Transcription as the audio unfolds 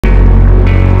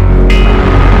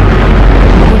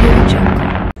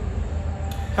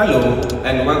Hello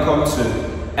and welcome to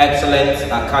Excellent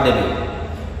Academy.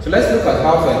 So let's look at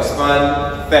how to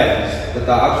expand terms that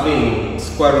are actually in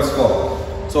square root form.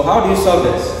 So how do you solve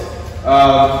this?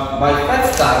 My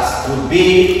first task would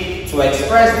be to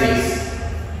express this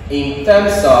in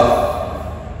terms of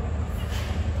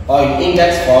or in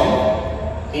index form.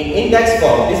 In index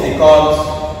form, this becomes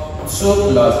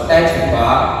 2 plus x to the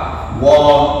power 1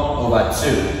 over 2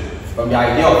 from the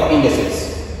idea of indices.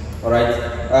 Alright,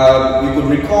 you could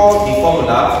recall the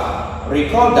formula.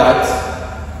 Recall that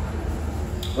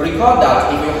if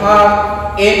you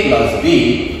have a plus b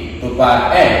to the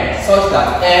power n such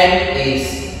that n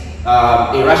is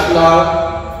a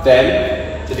rational term,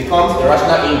 it becomes a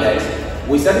rational index,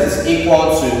 we said this is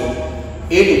equal to a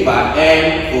to the power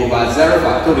n over 0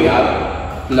 factorial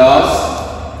plus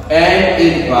n e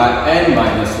to the power n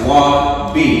minus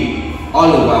 1 b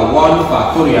all over 1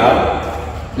 factorial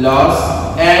plus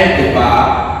n to the power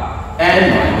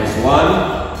n minus 1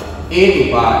 a to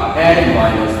the power n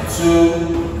minus 2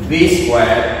 b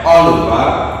squared all over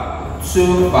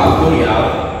 2 factorial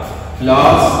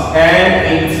plus n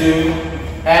into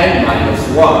n minus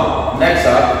 1. Next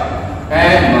up,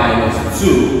 n minus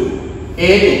 2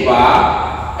 a to the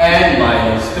power n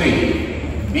minus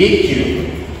 3 b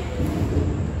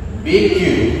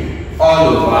cubed all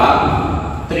over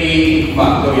 3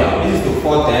 factorial. This is the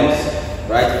 4 terms,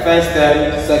 right? First term,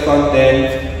 second term,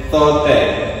 third term,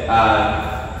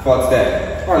 and fourth term.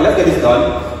 Alright, let's get this done.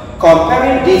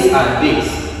 Comparing this and this,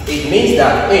 it means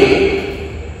that A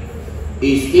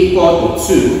is equal to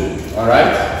 2,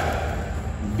 alright?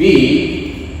 B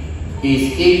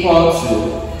is equal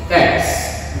to X,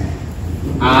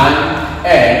 and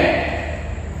N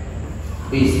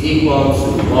is equal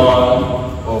to 1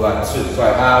 over 2. So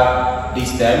I have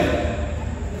this term.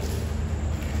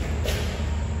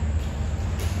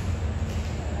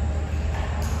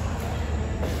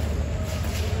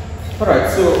 Alright,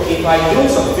 so if I do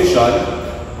substitution,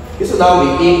 this will now be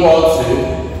equal to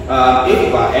a to the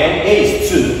power n. A is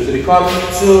 2, so it becomes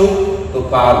 2 to the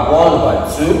power 1 over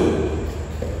 2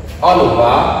 all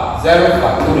over 0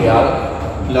 factorial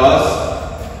plus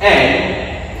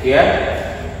n here,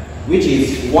 which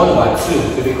is 1 over 2,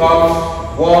 so it becomes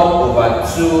 1 over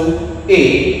 2a.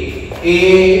 A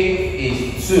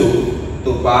is 2 to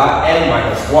the power n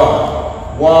minus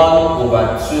 1, 1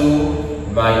 over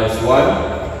 2 minus 1.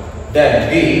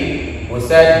 Then b, we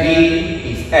said b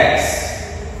is x,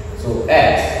 so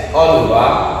x all over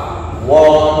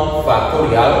 1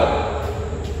 factorial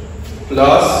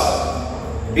plus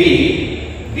b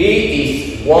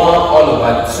is 1 all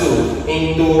over 2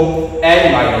 into n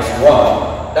minus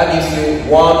 1. That gives you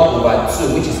 1 over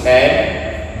 2, which is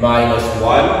n minus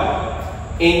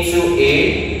 1 into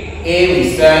a we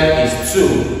said is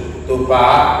 2 to the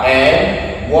power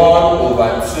n 1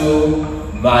 over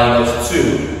 2 minus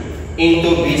 2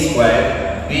 into b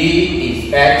squared. B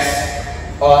is x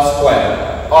all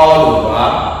squared all over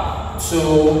 2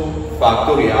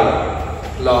 factorial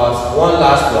plus one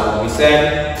last one. We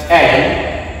said n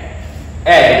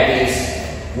is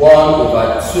 1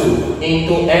 over 2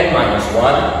 into n minus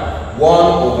 1,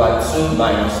 1 over 2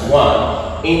 minus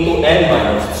 1 into n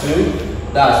minus 2,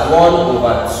 that's 1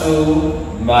 over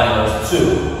 2 minus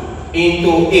 2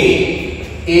 into a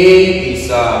is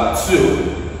 2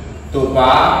 to the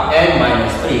power n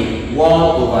minus 3, 1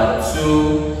 over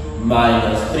 2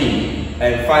 minus 3,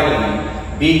 and finally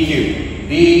b cubed.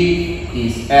 B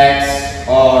is x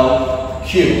all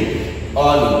cubed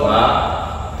all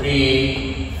over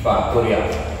 3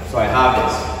 factorial. So I have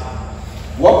this.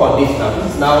 Work on this now.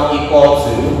 This is now equal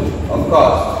to, of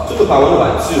course, 2 to the power 1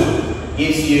 over 2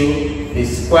 gives you the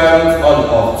square root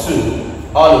of 2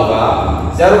 all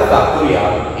over 0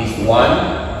 factorial is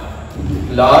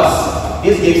 1 plus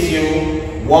this gives you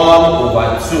 1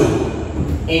 over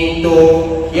 2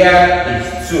 into here is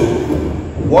 2.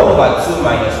 1 over 2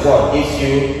 minus 1 gives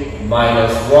you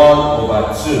minus 1 over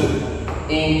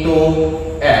 2 into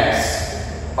x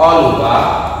all over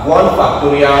 1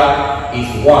 factorial is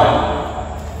 1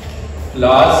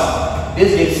 plus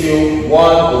this gives you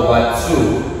 1 over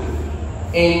 2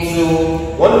 into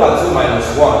 1 over 2 minus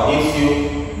 1 gives you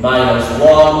minus 1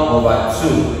 over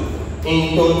 2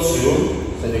 into 2.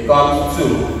 So it becomes 2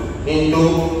 into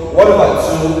 1 over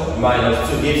 2 minus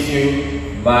 2 gives you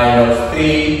minus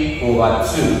 3 over 2.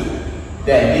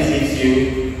 Then this gives you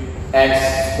x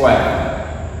squared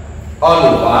all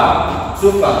over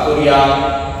 2 factorial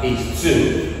is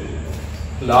 2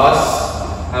 plus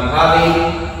I'm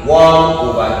having 1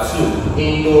 over 2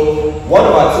 into 1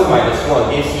 over 2 minus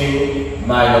 1 gives you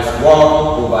minus 1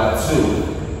 over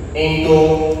 2 into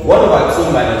 1 over 2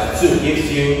 minus 2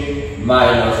 gives you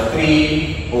minus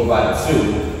 3 over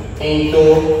 2.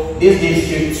 into, this gives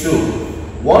you 2.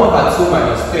 1 over 2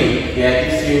 minus 3 here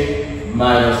gives you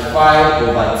minus 5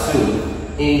 over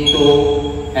 2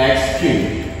 into x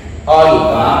cubed all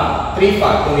over 3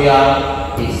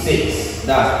 factorial is 6.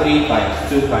 That's 3 times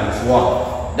 2 times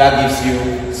 1. That gives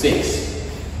you 6.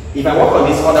 If I work on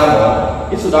this other one,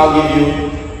 this will now give you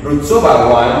root 2 over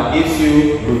 1 gives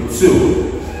you root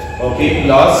 2. Okay,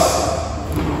 plus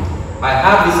I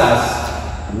have this as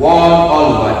 1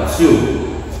 all over 2.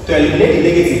 To eliminate the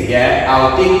negative here,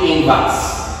 I'll take inverse.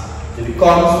 So it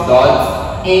becomes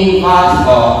dot inverse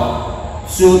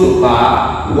of 2 to the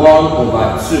power 1 over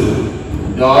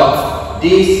 2 dot,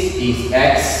 this is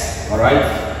x,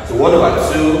 alright? So 1 over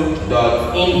 2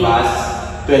 dot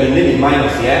inverse, to eliminate the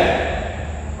minus here,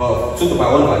 of 2 to the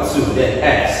power 1 over 2, then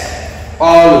x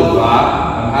all over,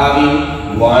 I'm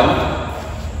having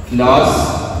 1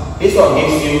 plus, this one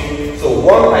gives you, so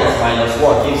 1 times minus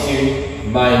 1 gives you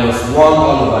minus 1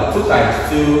 all over 2 times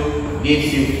 2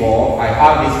 gives you 4. I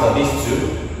have this for these two.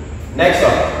 Next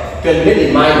up, to eliminate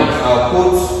the minus, I'll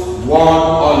put 1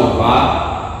 all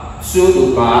over 2 to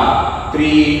the power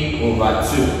 3 over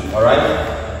 2. Alright?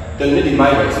 To eliminate the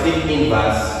minus, take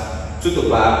inverse 2 to the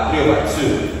power 3 over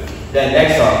 2. Then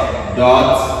next up,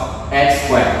 dot x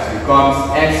squared. So it becomes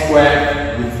x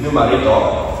squared with numerator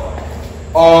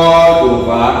all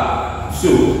over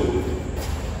 2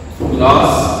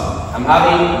 plus, I'm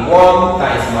having 1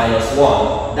 times minus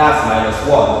 1, that's minus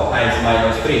 1 times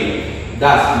minus 3,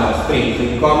 that's plus 3. So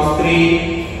it becomes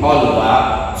 3 all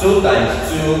over 2 times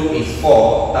 2 is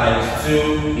 4 times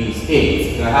 2 is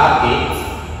 8. So I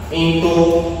have 8 into,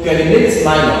 to eliminate this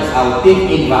minus, I will take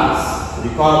inverse. So it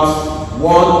becomes 1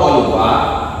 all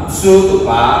over 2 to the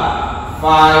power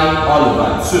 5 all over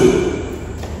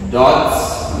 2 dot,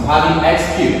 I'm having x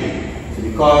cubed. So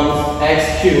it becomes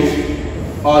x cubed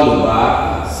all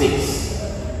over 6.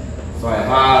 So I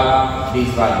have this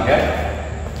value here.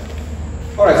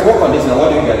 Alright, so work on this now. What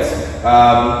do you get?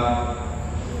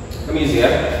 Let me use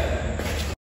here.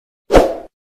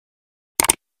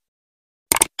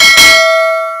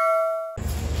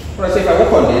 Alright, so if I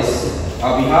work on this,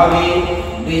 I'll be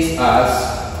having this as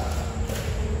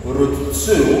root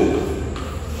 2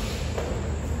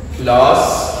 plus,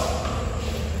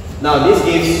 now this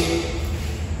gives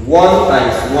 1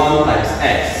 times 1 times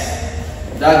x.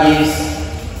 That gives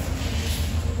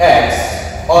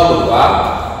x all over,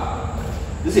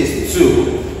 this is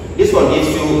 2. This one gives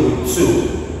you root 2.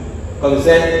 Because we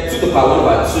said 2 to the power 1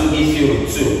 over 2 gives you root 2.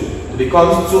 So it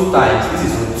becomes 2 times, this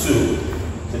is root 2.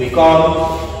 So it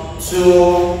becomes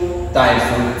 2 times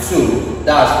root 2,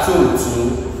 that's 2 root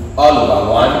 2 all over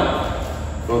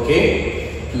 1.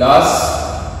 Okay, plus,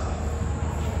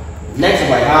 next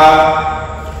I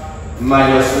have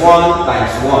minus 1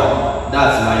 times 1,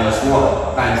 that's minus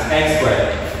 1 times x squared.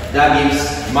 That gives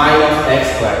minus x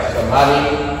squared. So I'm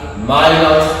having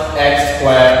minus x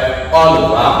squared all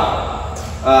over.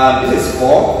 This is 4.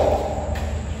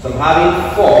 So I'm having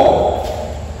 4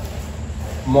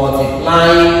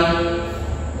 multiplying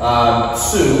 2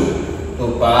 to the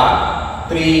power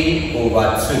 3 over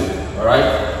 2. Alright?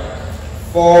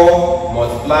 4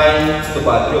 multiplying 2 to the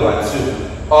power 3 over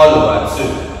 2 all over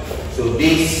 2. So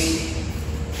this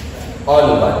all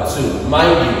over 2.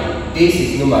 Mind you, this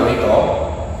is numerator,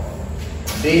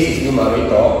 this is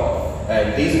numerator,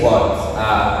 and these ones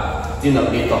are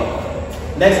denominator.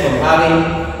 Next, I'm having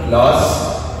plus,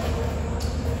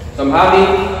 so I'm having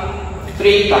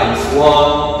 3 times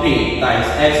 1, 3 times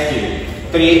x cubed,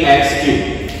 3x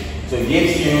cubed. So it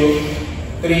gives you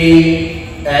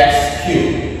 3x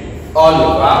cubed all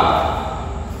over.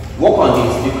 Work on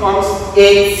this, it becomes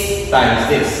 8 times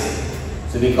this.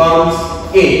 So it becomes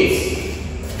 8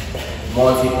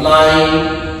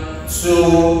 multiplying 2 to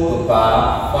the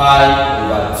power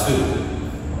 5 over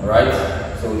 2. Alright?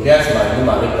 So here's my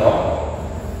numerator.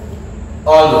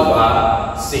 All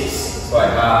over 6. So I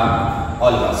have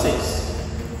all over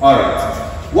 6.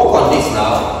 Alright. Work on this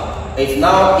now. It's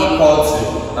now equal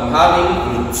to, I'm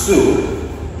having root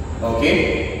 2.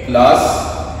 Okay? Plus,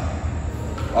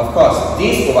 of course,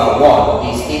 this over 1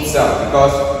 is itself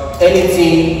because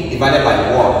anything divided by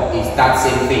 1 is that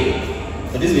same thing.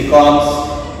 So this becomes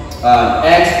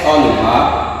x all over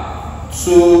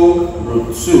 2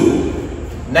 root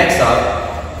 2. Next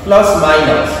up, plus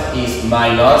minus is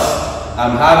minus.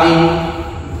 I'm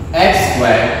having x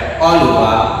squared all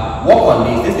over. Work on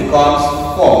this. This becomes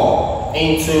 4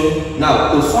 into.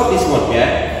 Now to solve this one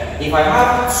here, if I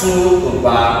have 2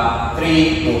 over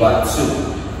 3 over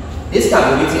 2, this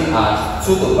can be written as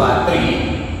 2 over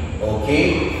 3.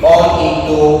 Okay, all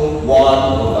into 1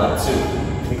 over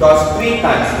 2. Because 3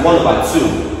 times 1 over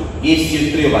 2 gives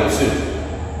you 3 over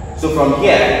 2. So from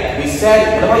here, we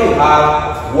said whenever you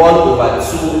have 1 over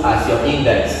 2 as your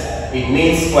index, it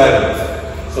means square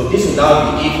root. So this will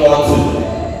now be equal to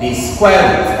the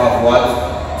square root of what?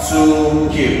 2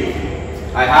 cubed.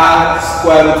 I have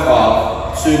square root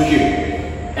of 2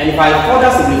 cubed. And if I further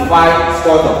simplify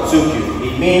square root of 2 cubed,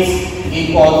 it means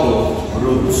equal to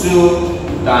root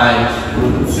 2 times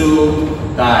root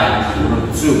 2 times root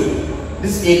 2.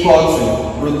 This is equal to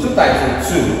root 2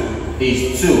 times root 2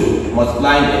 is 2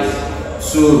 multiplying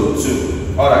this 2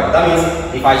 root 2. Alright, that means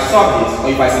if I solve this or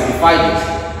if I simplify this,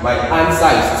 my answer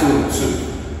is 2 root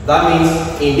 2. That means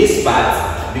in this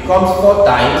part becomes 4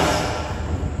 times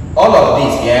all of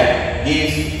this here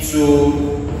gives 2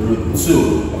 root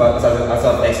 2 as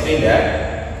I've explained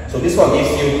there. So this one gives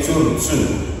you 2 root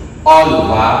 2 all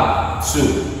over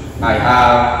 2. I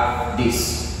have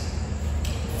this.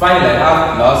 Finally I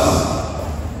have plus.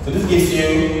 So this gives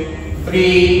you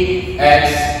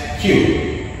 3x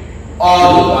cubed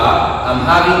all over, I'm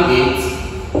having it.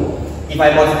 If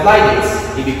I multiply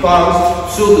this, it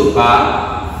becomes 2 to the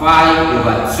power 5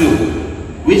 over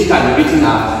 2, which can be written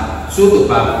as 2 to the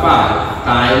power 5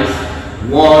 times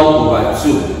 1 over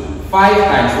 2. 5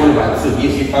 times 1 over 2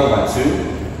 gives you 5 over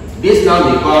 2. This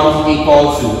now becomes equal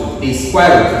to the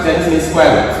square root, essentially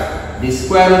square root. The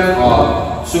square root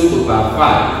of 2 to the power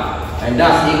 5, and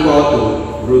that's equal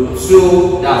to root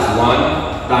 2, that's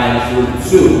 1, times root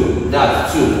 2,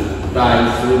 that's 2,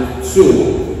 times root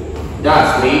 2,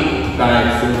 that's 3,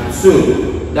 times root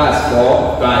 2, that's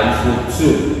 4, times root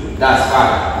 2, that's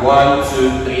 5.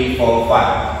 1, 2, 3, 4,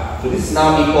 5. So this is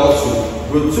now equal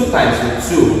to root 2 times root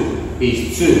 2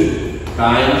 is 2,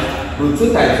 times root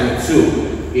 2 times root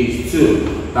 2 is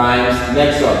 2, times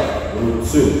next one, root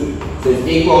 2. So it's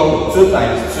equal to 2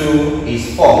 times 2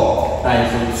 is 4,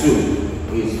 times root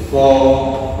 2 is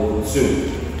 4 root 2.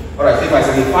 Alright, so if I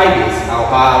simplify this, I'll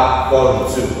have 4 root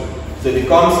 2. So it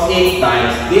becomes 8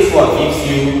 times, this one gives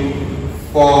you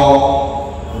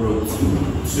 4 root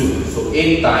 2. So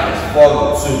 8 times 4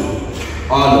 root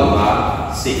 2 all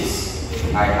over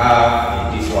 6. I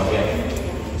have this one here.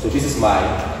 So this is my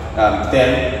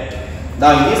 10.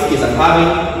 Now in this case, I'm having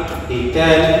a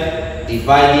 10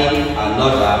 dividing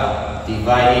another,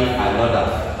 dividing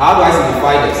another. How do I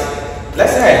simplify this?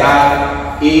 Let's say I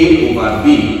have A over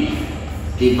B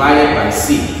divided by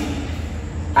C.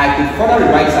 I could further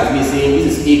rewrite this as me saying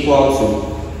this is equal to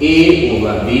A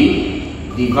over B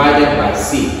divided by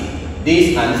C.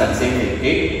 This and this are the same thing,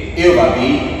 okay? A over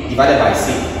B divided by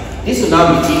C. This will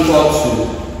now be equal to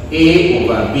A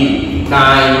over B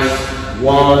times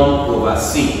 1 over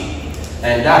C.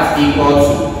 And that's equal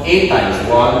to A times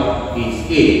 1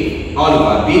 is A, all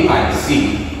over B times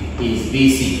C is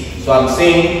BC. So I'm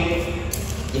saying,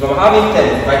 if I'm having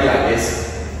 10 divided like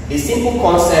this, the simple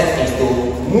concept is to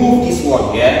move this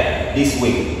one here this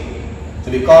way.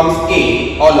 So it becomes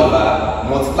A all over,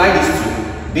 multiply this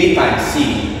to B times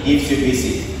C gives you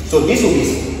BC. So this will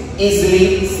be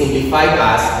easily simplified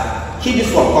as, keep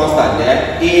this one constant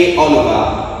there, A all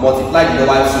over, multiply the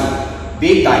lower 2.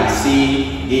 B times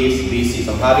C gives BC.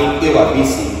 So I'm having A over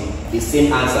BC, the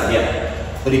same answer here.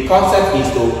 So the concept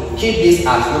is to keep this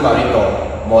as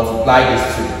numerator, multiply this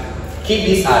 2. Keep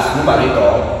this as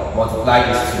numerator,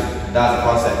 multiply this 2. That's the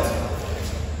concept.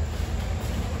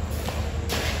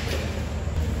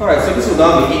 Alright, so this will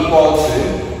now be equal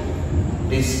to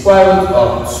the square root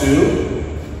of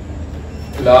 2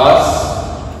 plus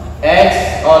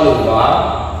x all over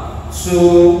 2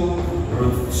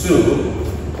 root 2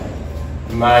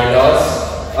 minus,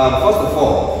 first of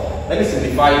all, let me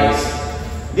simplify this.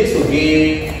 This will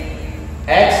give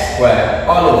x squared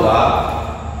all over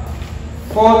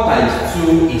 4 times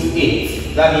 2 is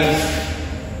 8. That gives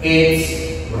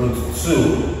 8 root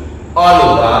 2 all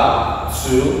over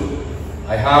 2.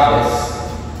 I have this,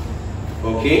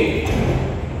 okay,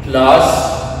 plus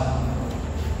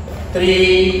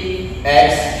 3x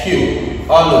cubed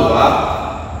all over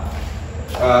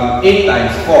 8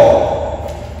 times 4.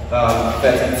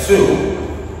 32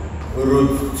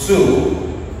 root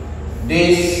 2,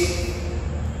 this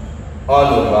all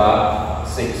over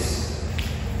 6.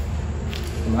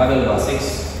 I'm having over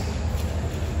 6.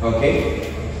 Okay,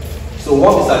 so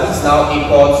what is that? This is now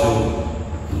equal to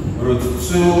root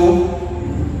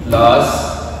 2 plus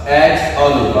x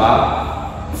all over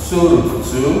 2 root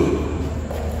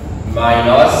 2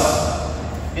 minus,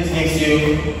 this gives you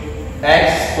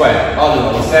x squared all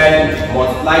over. We said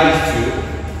multiply these 2.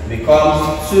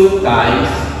 Becomes 2 times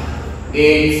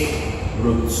 8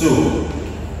 root 2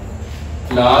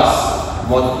 plus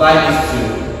multiply this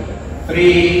 2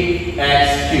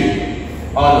 3x cubed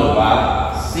all over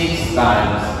 6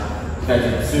 times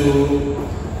 32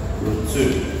 root 2.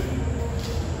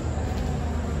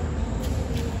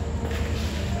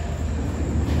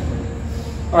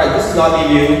 Alright, this is now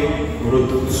give you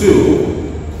root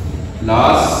 2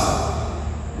 plus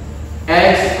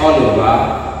x all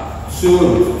over 2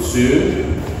 root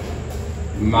 2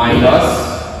 minus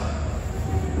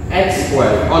x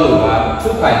squared all over 2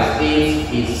 times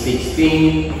 8 is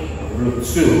 16 root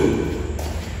 2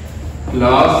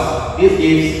 plus this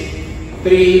gives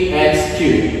 3x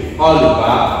cubed all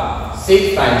over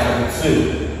 6 times root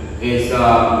 2 is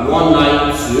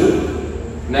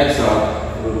 192. Next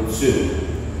up, root 2.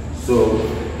 So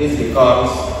this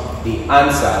becomes the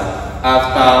answer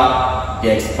after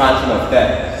the expansion of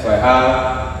them. So I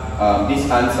have this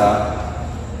answer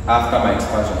after my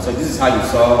expansion. So this is how you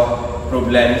solve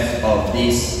problems of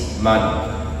this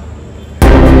manner.